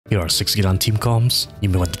Here are 6 Yelan team comps you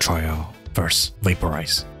may want to try out. First,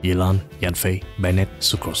 Vaporize. Yelan, Yanfei, Bennett,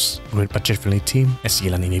 Sucrose. Great budget-friendly team as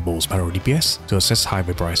Yelan enables pyro DPS to assess high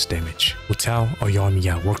Vaporize damage. Utao or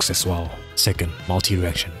Yoimiya works as well. Second,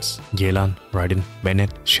 multi-reactions. Yelan, Raiden,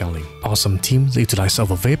 Bennett, Shelling. Awesome teams that utilize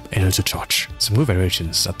Alpha Vape and also Charge. Some good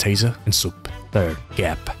variations are Taser and Soup. Third,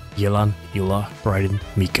 Gap. Yelan, Eula, Raiden,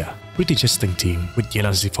 Mika. Pretty interesting team with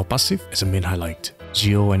Yelan's default passive as a main highlight.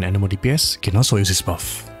 Geo and Animal DPS can also use this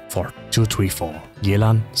buff. 4. 2, 3, 4.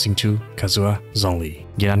 Yelan, Xingqiu, Kazuha, Zhongli.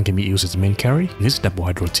 Yelan can be used as the main carry in this double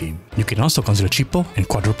Hydro team. You can also consider triple and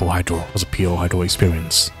quadruple Hydro as a pure Hydro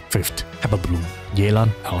experience. 5th, Hyper Bloom. Yelan,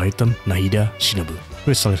 Alhaitham, Nahida, Shinobu.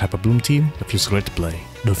 Very solid Hyper Bloom team that feels great to play.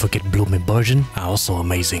 Don't forget Bloom and Burgeon are also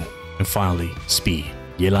amazing. And finally, Speed.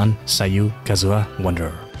 Yelan, Sayu, Kazuha,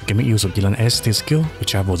 Wanderer. You can make use of Yelan's ST skill to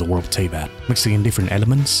travel the world Teyvat, mixing in different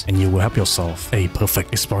elements, and you will have yourself a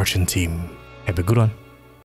perfect exploration team. Have a good one.